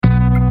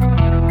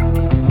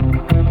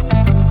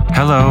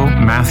Hello,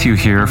 Matthew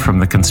here from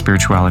the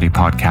Conspirituality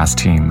podcast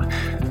team.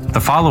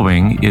 The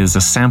following is a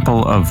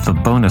sample of the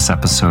bonus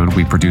episode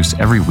we produce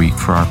every week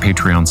for our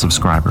Patreon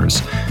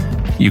subscribers.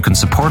 You can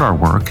support our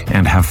work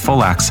and have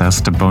full access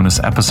to bonus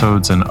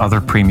episodes and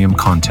other premium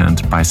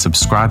content by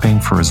subscribing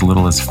for as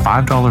little as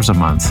 $5 a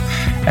month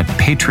at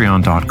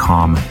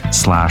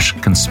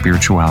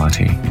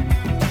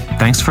patreon.com/conspirituality.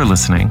 Thanks for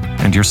listening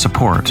and your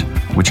support,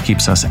 which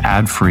keeps us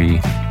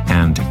ad-free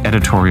and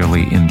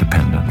editorially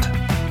independent.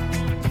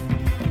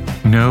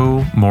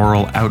 No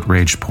moral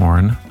outrage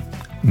porn,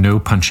 no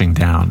punching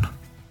down.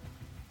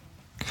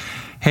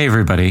 Hey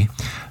everybody.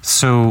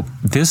 So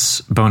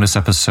this bonus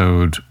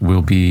episode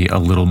will be a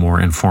little more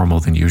informal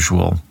than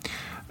usual.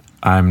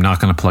 I'm not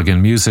going to plug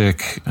in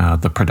music.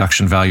 The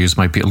production values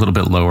might be a little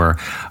bit lower.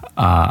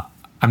 I'm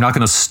not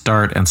going to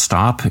start and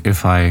stop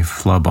if I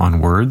flub on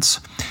words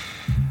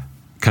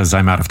because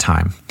I'm out of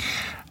time.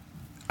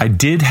 I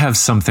did have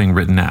something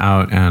written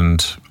out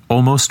and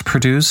almost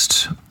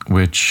produced,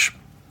 which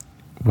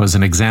was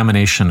an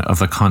examination of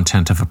the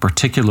content of a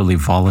particularly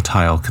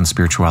volatile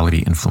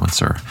conspirituality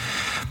influencer.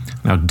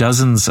 Now,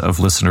 dozens of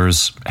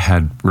listeners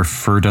had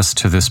referred us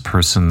to this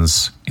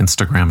person's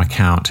Instagram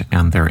account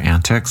and their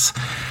antics.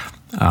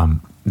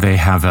 They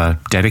have a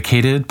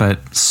dedicated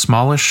but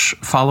smallish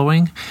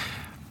following,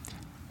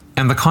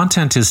 and the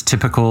content is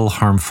typical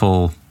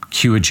harmful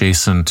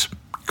Q-adjacent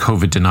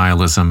COVID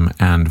denialism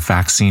and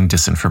vaccine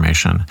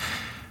disinformation.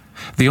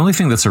 The only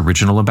thing that's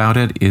original about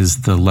it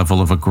is the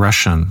level of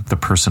aggression the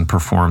person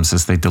performs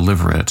as they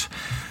deliver it.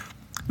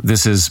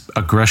 This is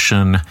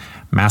aggression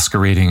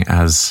masquerading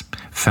as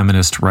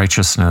feminist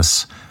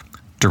righteousness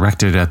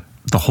directed at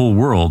the whole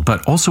world,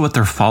 but also at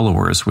their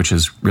followers, which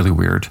is really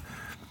weird.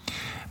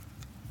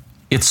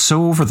 It's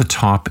so over the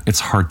top, it's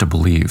hard to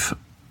believe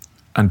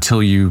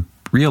until you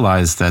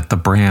realize that the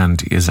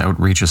brand is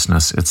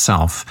outrageousness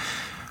itself.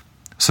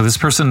 So this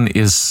person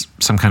is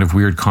some kind of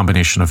weird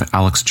combination of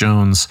Alex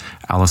Jones,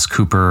 Alice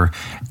Cooper,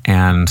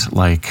 and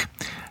like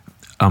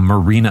a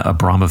Marina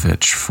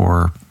Abramovich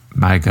for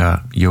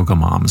MAGA yoga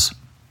moms.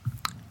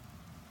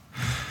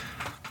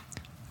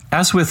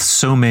 As with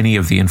so many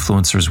of the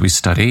influencers we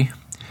study,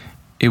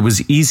 it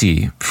was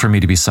easy for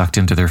me to be sucked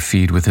into their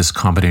feed with this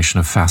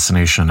combination of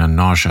fascination and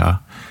nausea.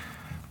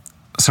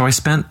 So I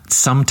spent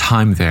some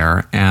time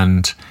there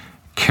and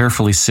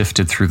carefully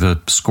sifted through the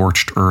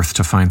scorched earth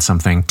to find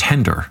something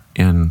tender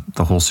in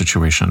the whole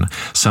situation,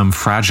 some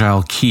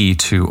fragile key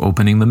to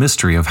opening the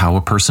mystery of how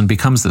a person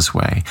becomes this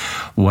way,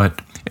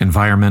 what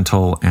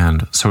environmental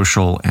and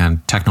social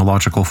and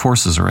technological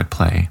forces are at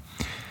play.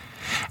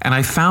 And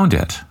I found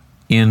it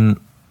in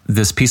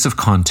this piece of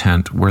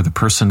content where the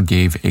person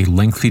gave a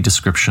lengthy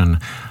description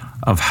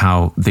of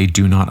how they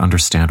do not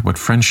understand what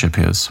friendship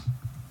is.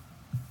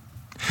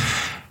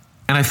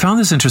 And I found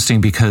this interesting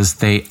because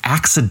they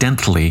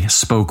accidentally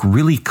spoke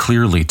really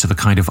clearly to the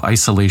kind of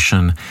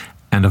isolation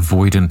and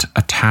avoidant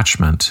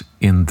attachment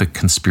in the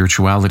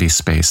conspirituality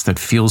space that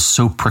feels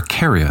so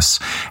precarious,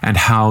 and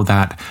how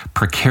that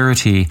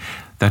precarity,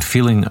 that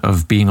feeling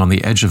of being on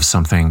the edge of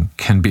something,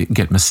 can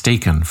get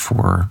mistaken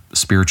for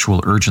spiritual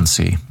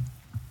urgency.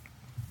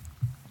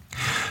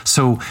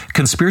 So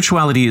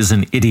conspirituality is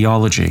an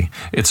ideology.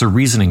 It's a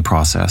reasoning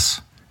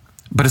process,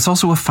 but it's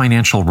also a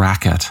financial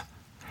racket.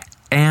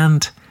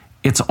 And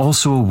it's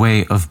also a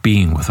way of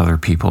being with other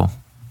people.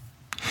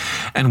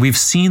 And we've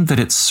seen that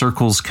its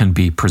circles can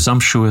be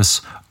presumptuous,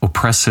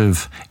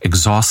 oppressive,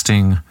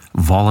 exhausting,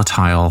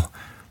 volatile.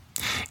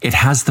 It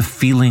has the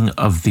feeling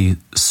of the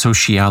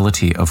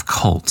sociality of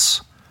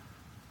cults.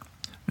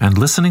 And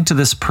listening to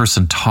this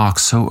person talk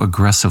so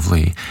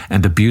aggressively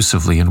and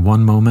abusively in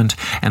one moment,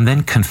 and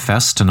then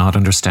confess to not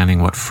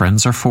understanding what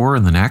friends are for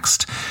in the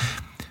next,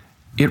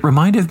 it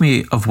reminded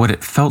me of what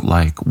it felt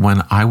like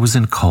when I was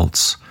in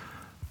cults,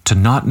 to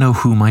not know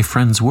who my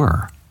friends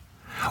were,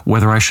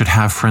 whether I should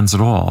have friends at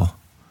all,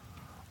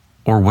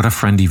 or what a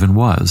friend even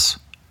was.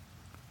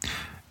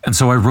 And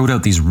so I wrote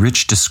out these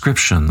rich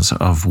descriptions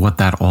of what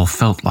that all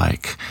felt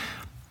like.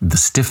 The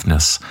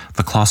stiffness,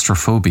 the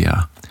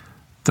claustrophobia,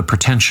 the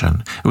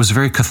pretension. It was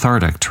very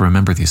cathartic to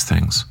remember these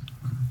things.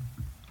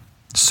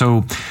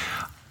 So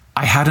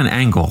I had an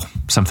angle,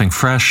 something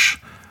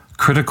fresh,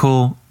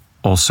 critical,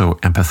 also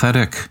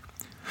empathetic,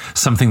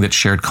 something that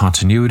shared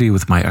continuity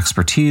with my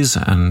expertise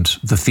and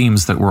the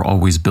themes that we're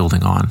always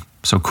building on.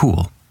 So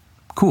cool.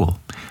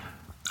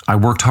 I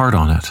worked hard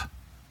on it.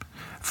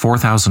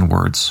 4,000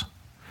 words.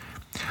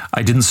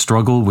 I didn't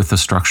struggle with the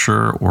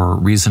structure or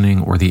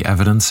reasoning or the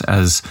evidence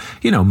as,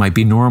 might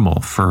be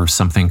normal for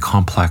something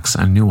complex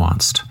and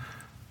nuanced.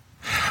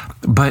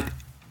 But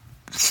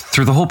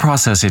through the whole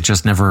process, it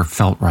just never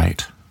felt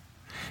right.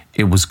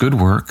 It was good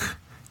work,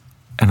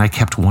 and I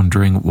kept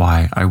wondering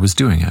why I was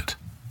doing it.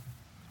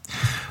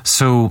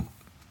 So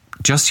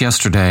just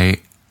yesterday,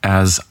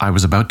 as I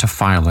was about to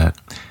file it,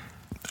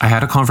 I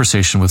had a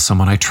conversation with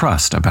someone I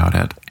trust about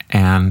it,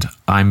 and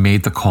I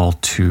made the call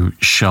to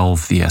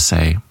shelve the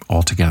essay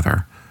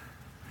altogether.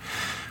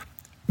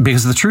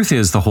 Because the truth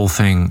is, the whole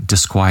thing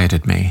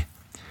disquieted me.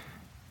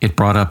 It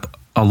brought up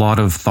a lot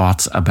of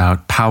thoughts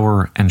about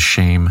power and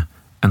shame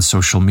and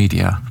social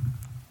media.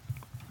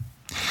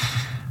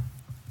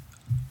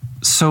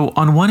 So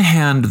on one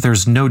hand,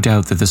 there's no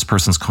doubt that this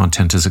person's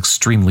content is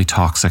extremely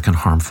toxic and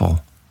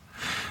harmful.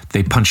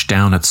 They punch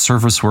down at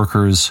service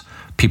workers,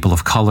 people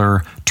of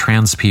color,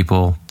 trans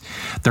people.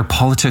 Their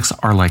politics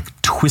are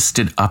like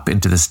twisted up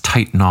into this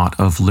tight knot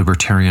of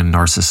libertarian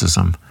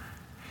narcissism.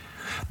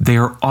 They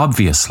are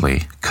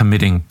obviously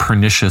committing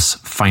pernicious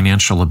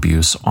financial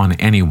abuse on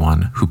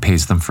anyone who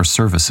pays them for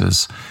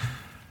services.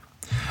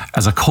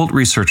 As a cult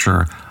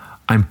researcher,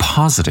 I'm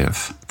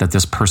positive that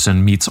this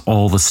person meets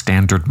all the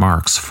standard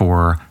marks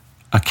for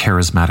a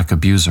charismatic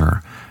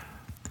abuser.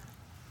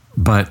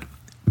 But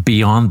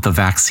beyond the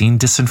vaccine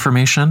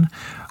disinformation,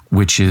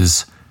 which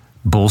is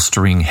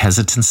bolstering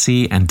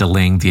hesitancy and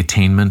delaying the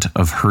attainment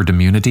of herd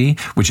immunity,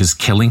 which is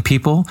killing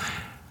people,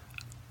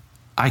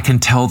 I can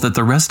tell that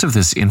the rest of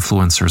this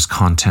influencer's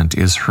content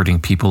is hurting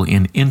people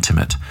in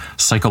intimate,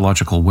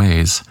 psychological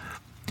ways.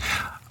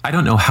 I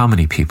don't know how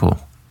many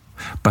people,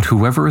 but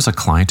whoever is a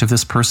client of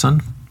this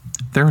person,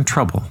 they're in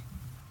trouble.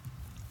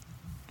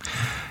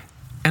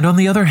 And on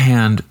the other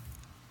hand,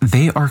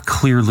 they are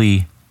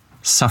clearly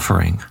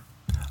suffering,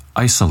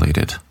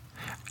 isolated,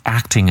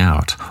 acting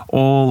out,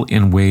 all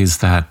in ways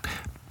that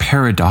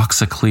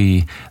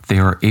paradoxically they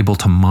are able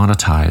to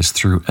monetize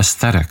through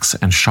aesthetics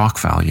and shock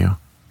value.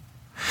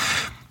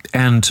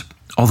 And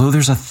although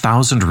there's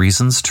 1,000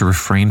 reasons to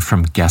refrain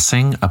from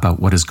guessing about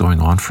what is going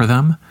on for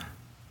them,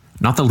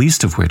 not the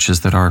least of which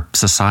is that our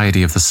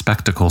society of the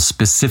spectacle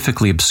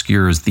specifically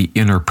obscures the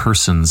inner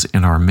persons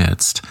in our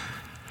midst,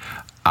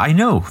 I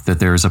know that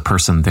there is a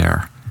person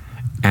there,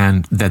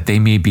 and that they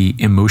may be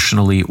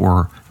emotionally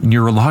or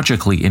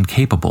neurologically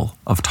incapable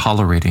of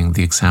tolerating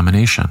the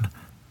examination,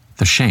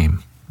 the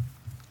shame.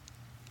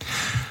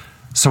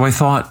 So I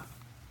thought,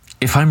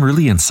 if I'm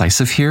really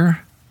incisive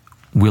here,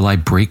 will I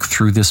break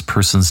through this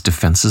person's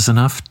defenses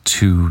enough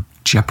to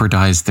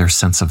jeopardize their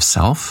sense of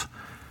self,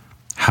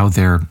 how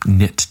they're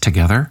knit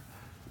together?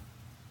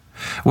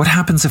 What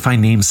happens if I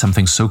name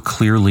something so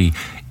clearly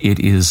it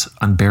is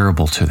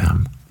unbearable to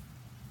them?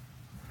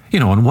 You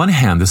know, on one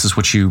hand, this is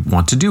what you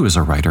want to do as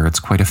a writer. It's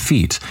quite a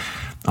feat.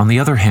 On the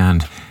other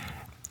hand,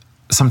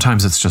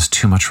 sometimes it's just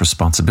too much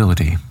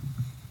responsibility.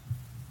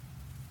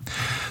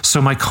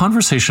 So my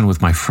conversation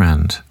with my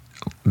friend,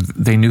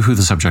 they knew who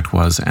the subject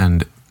was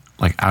and,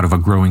 like, out of a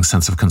growing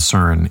sense of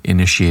concern,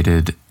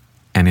 initiated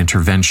an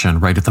intervention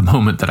right at the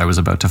moment that I was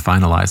about to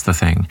finalize the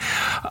thing.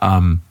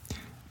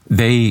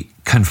 They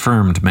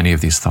confirmed many of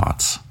these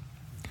thoughts.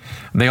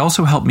 They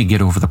also helped me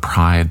get over the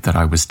pride that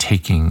I was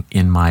taking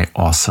in my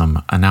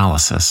awesome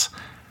analysis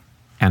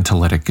and to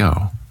let it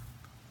go.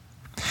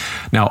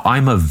 Now,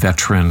 I'm a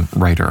veteran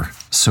writer,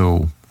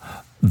 so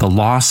the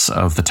loss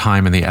of the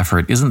time and the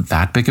effort isn't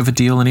that big of a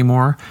deal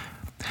anymore,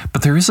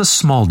 but there is a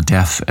small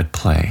death at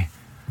play,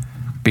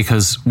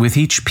 because with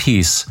each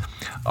piece,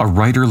 a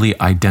writerly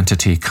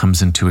identity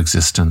comes into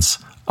existence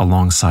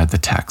alongside the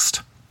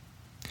text.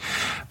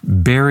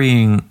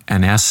 Burying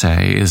an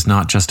essay is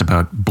not just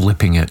about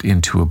blipping it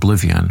into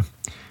oblivion.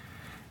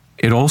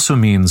 It also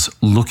means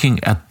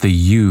looking at the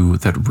you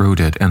that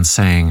wrote it and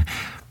saying,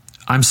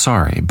 I'm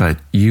sorry, but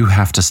you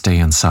have to stay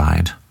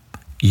inside.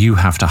 You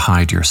have to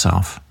hide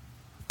yourself,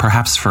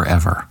 perhaps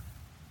forever.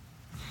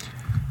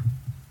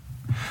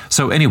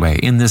 So anyway,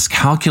 in this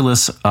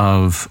calculus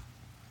of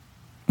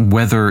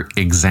whether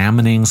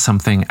examining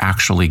something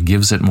actually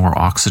gives it more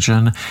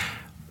oxygen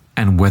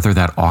and whether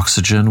that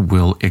oxygen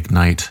will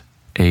ignite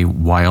a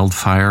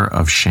wildfire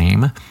of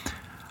shame,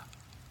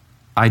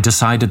 I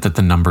decided that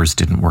the numbers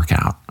didn't work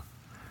out.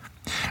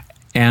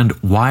 And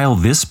while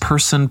this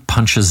person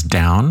punches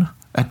down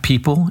at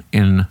people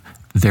in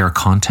their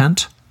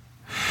content,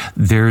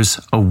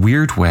 there's a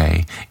weird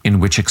way in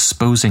which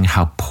exposing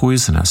how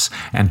poisonous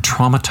and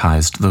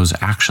traumatized those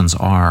actions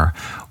are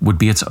would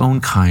be its own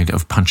kind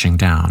of punching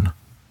down.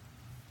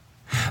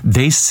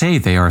 They say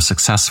they are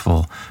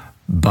successful,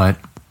 but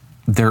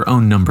their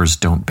own numbers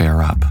don't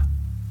bear up.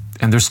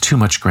 And there's too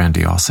much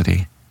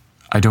grandiosity.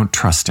 I don't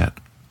trust it.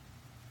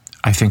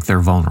 I think they're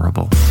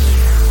vulnerable.